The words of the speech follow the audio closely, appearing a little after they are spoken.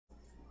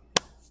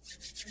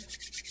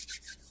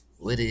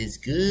What is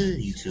good,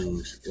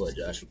 YouTube's? Well,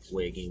 Joshua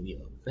Puga again. We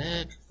are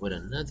back with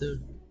another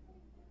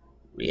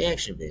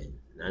reaction video.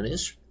 Now,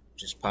 this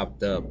just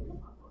popped up.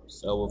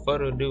 So, without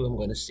further ado, I'm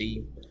going to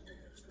see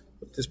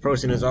what this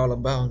person is all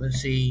about. Let's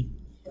see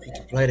if he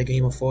can play the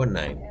game of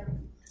Fortnite.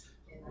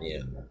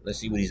 Yeah, let's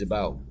see what he's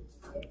about.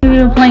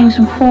 We were playing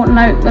some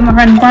Fortnite with my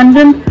friend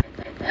Brandon.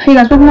 Hey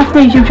guys, welcome back to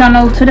my YouTube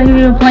channel. Today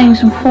we were playing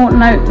some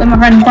Fortnite with my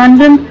friend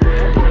Brandon.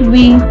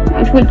 Make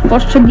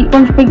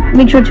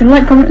sure to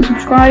like, comment, and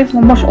subscribe,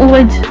 and watch all the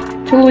way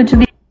to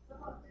the.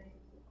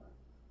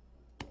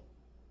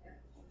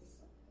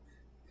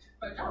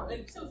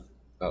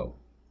 Oh.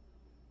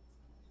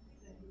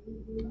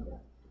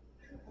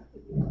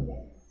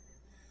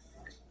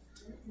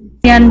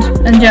 The end,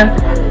 and yeah,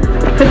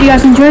 hope you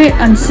guys enjoy it,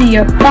 and see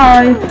you.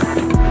 Bye.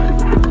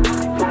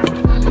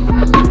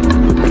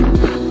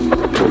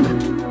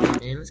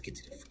 Man, let's get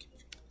to the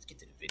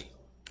video.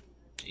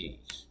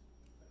 Jeez.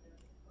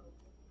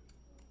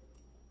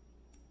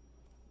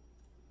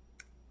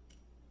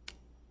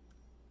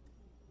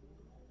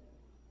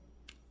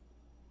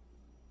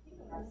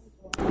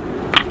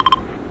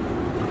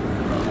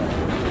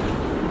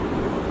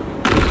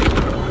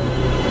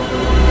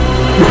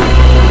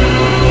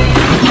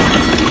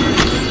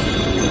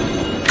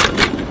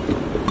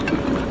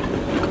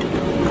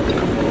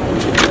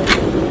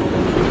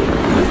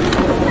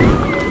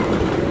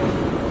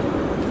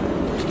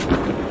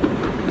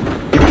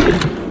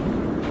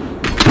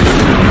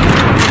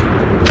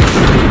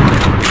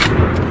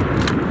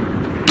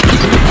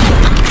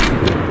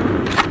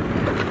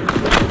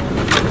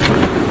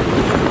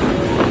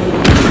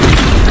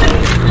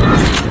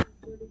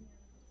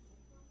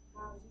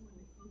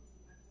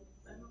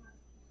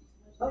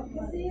 Oh, you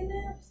can see it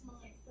now?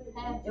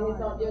 And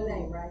it's on your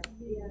name, right?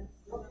 Yeah.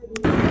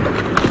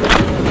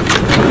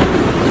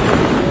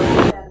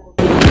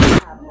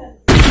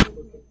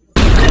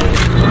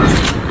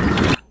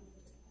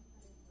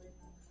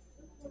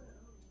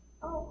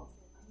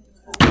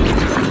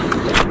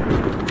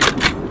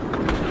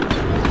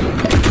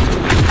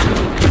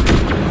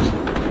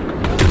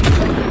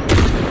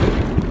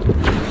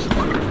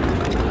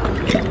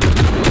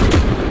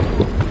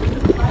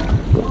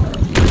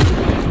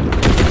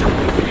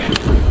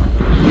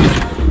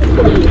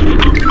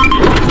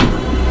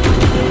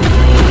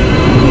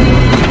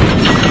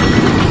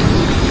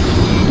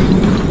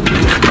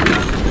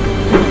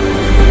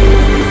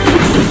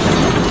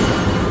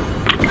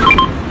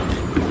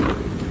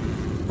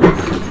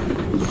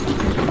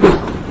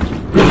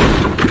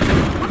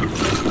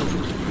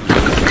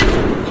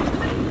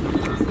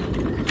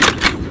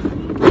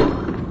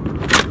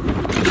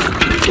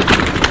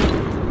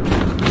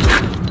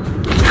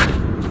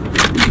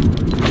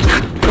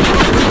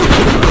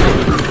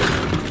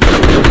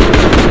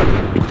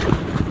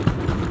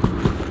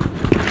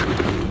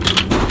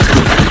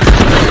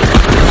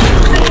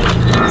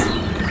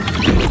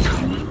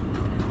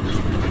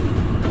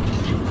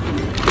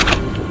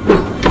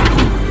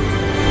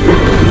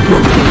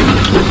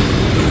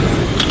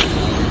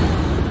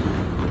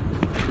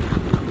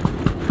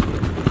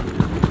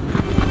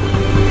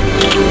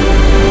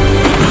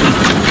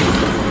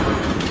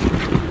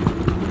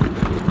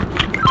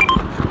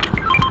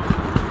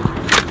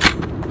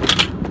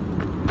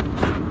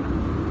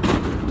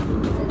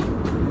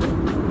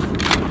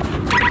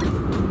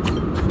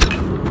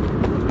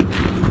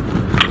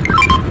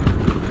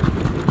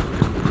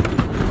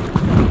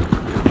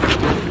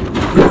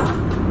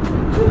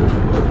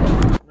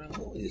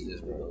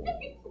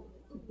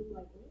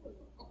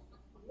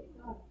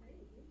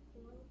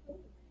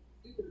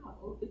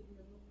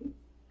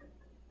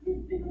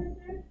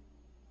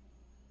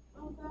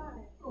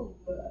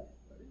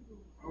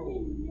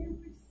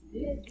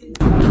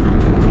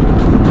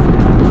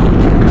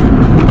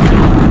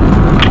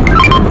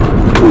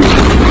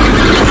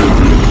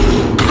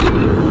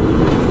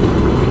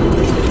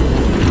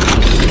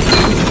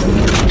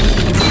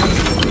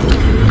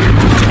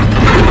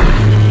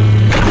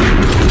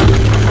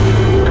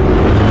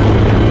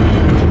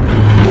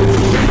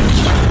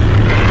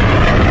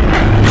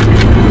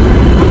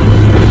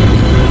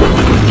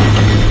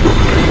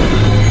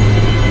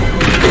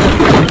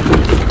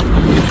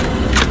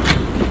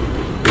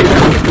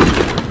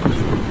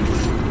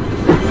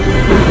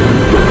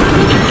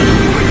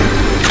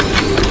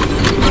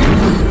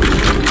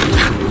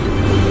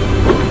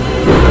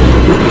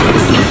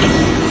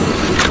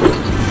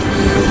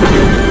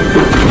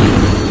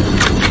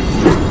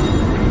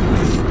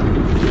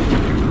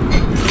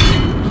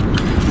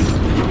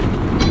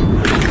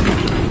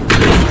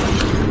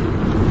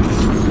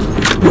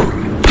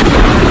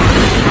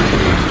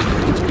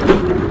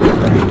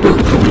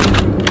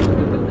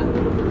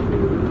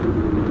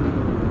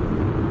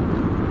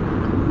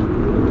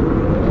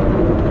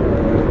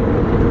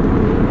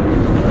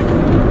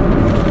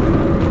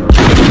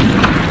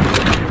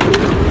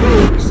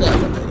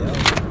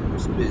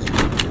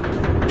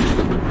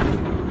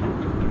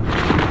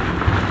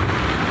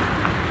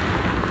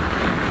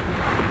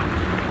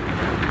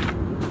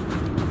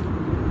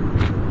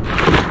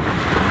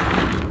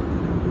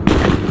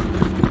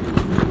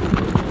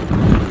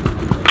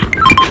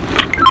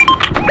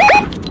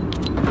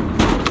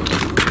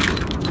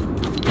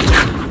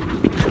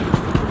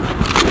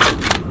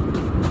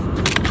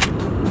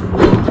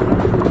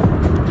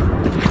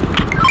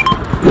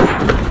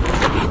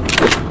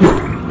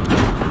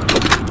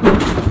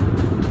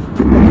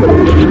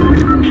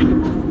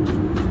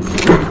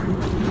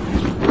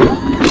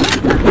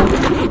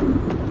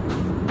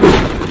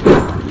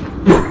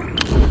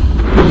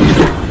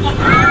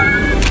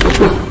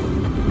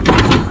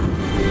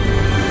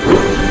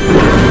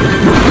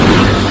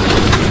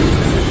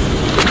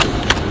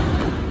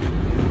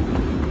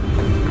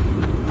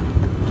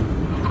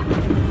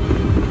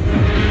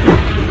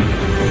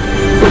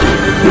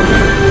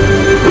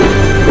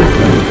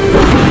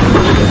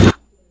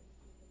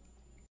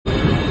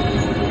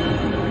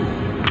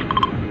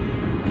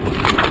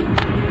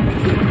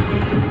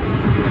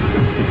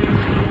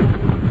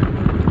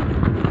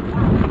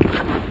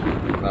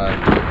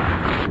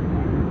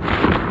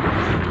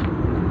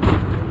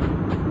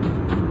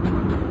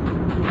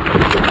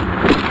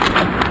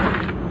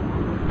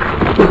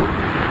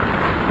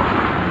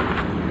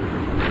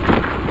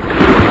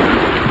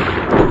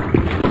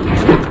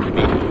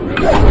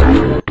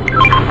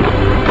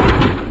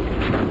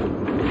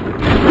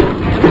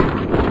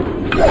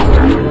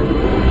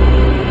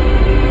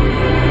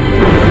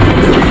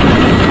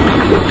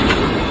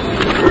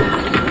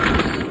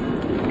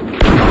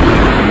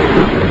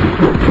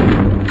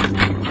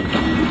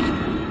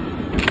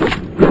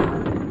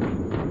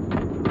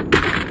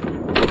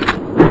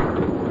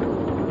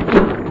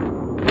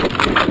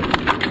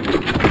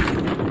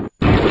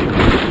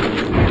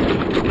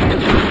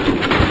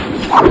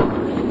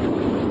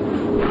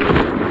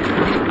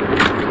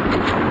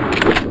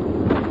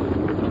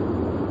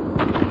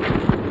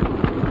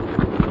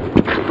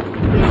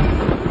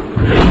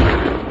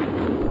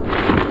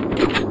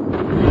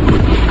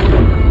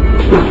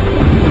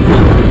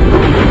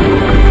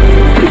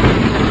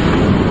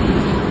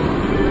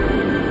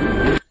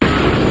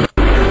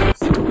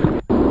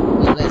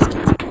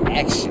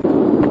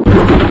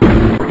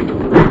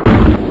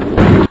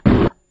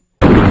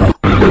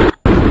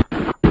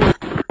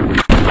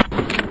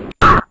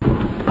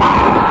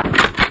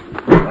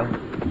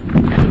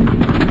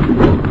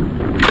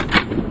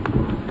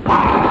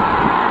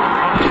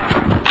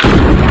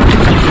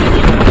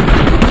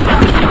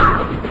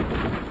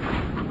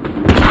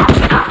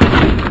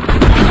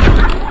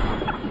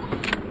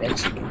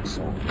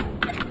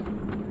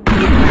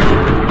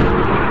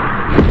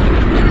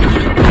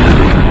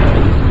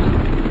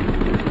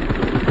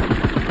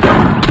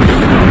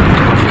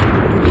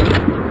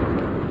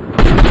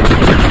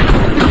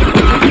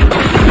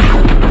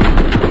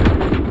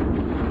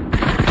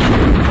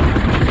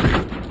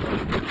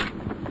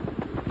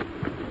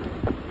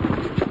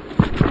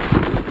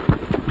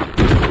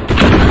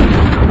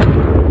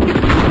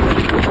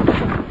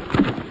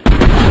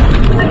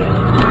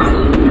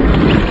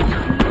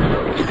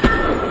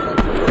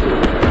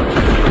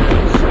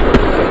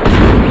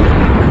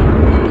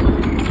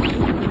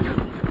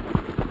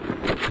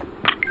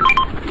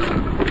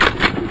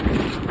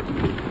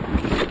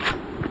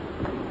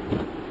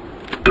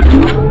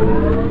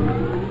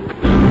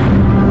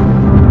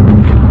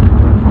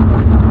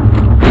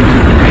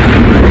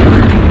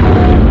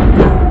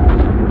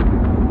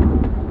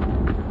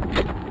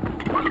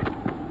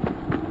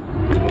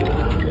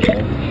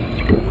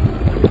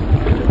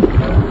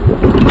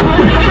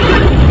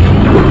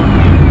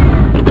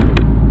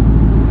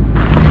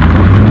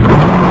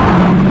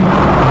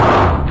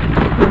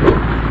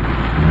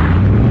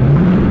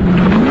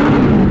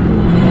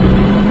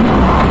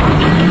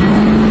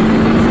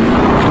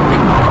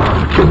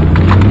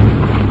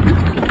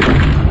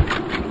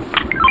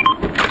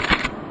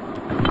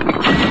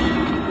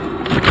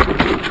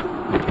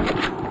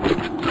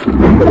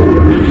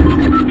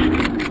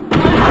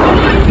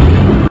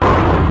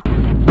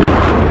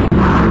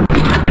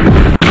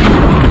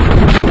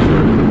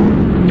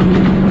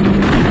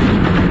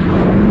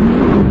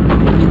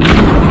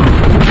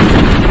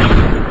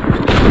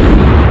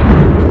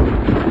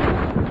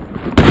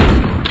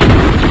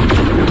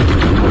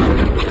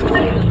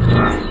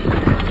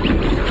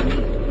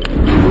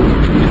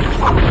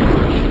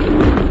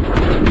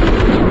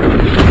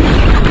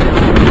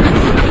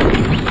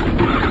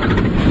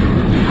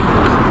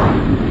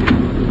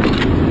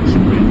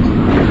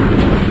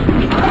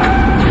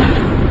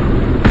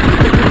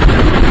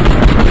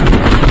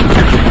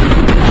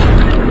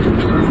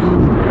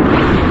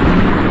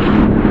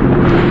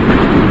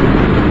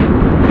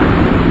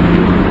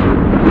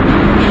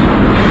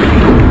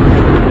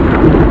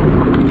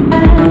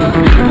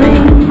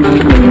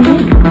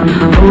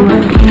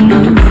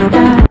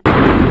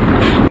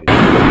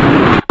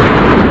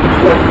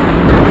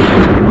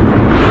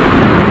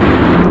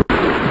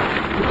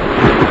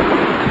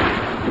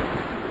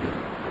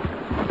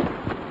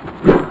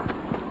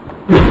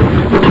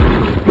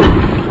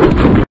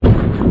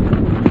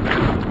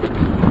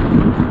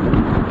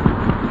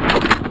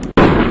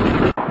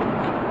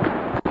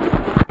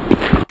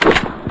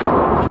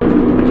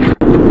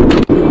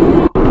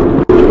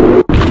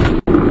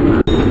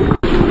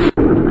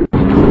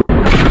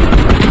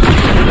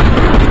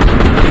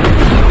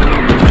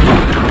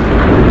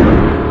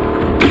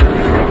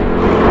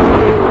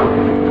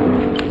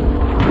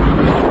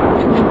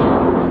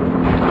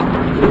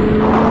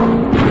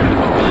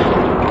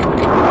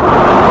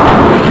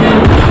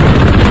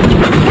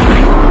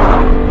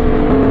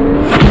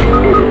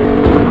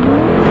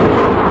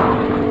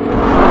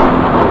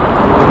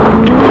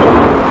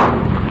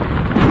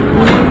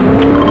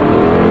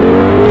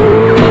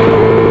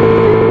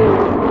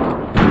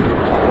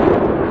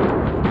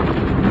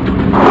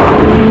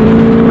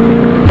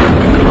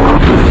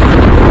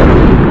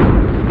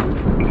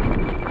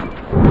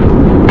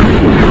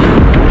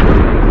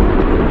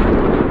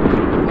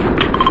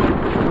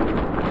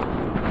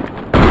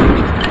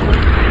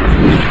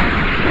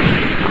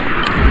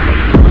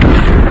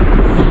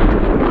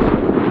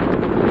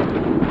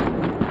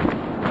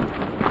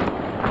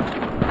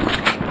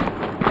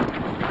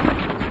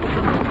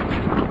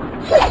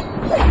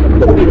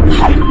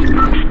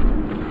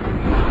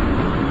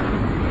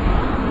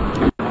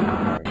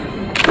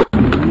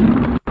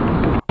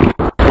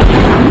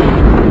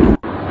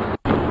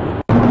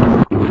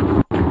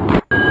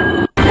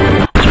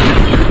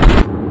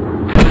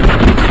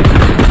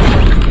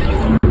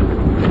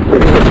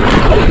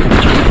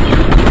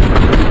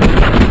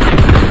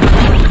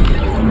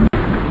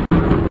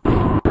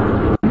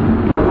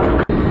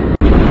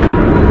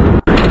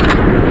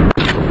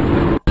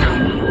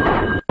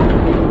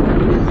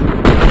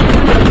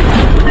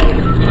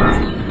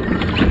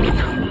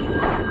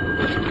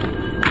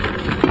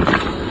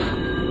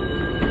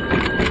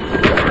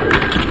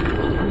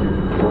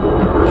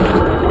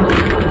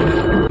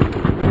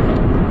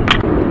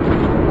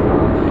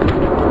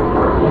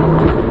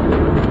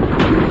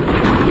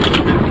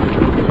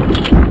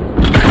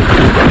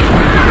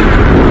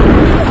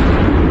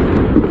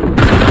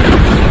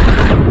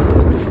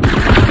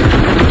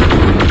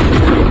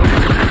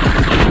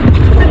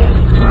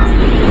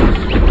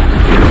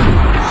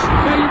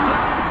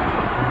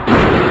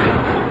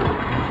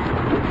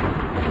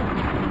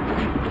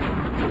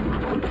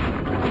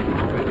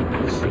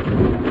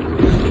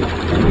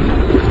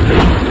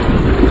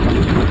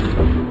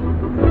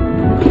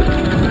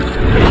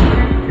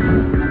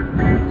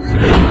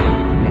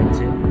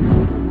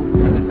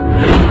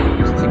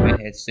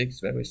 6,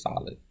 very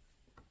solid.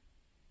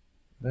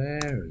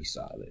 Very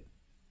solid.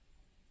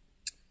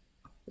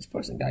 This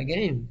person got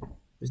game.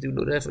 This dude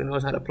definitely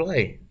knows how to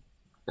play.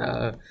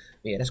 Yeah,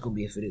 that's gonna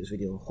be it for this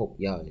video. Hope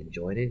y'all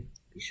enjoyed it.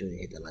 Be sure to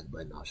hit the like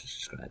button, also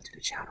subscribe to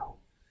the channel.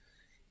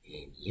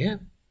 And yeah,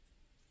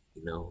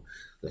 you know,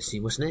 let's see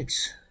what's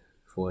next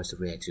for us to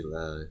react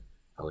to.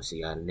 I will see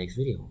y'all in the next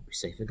video. Be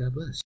safe and God bless.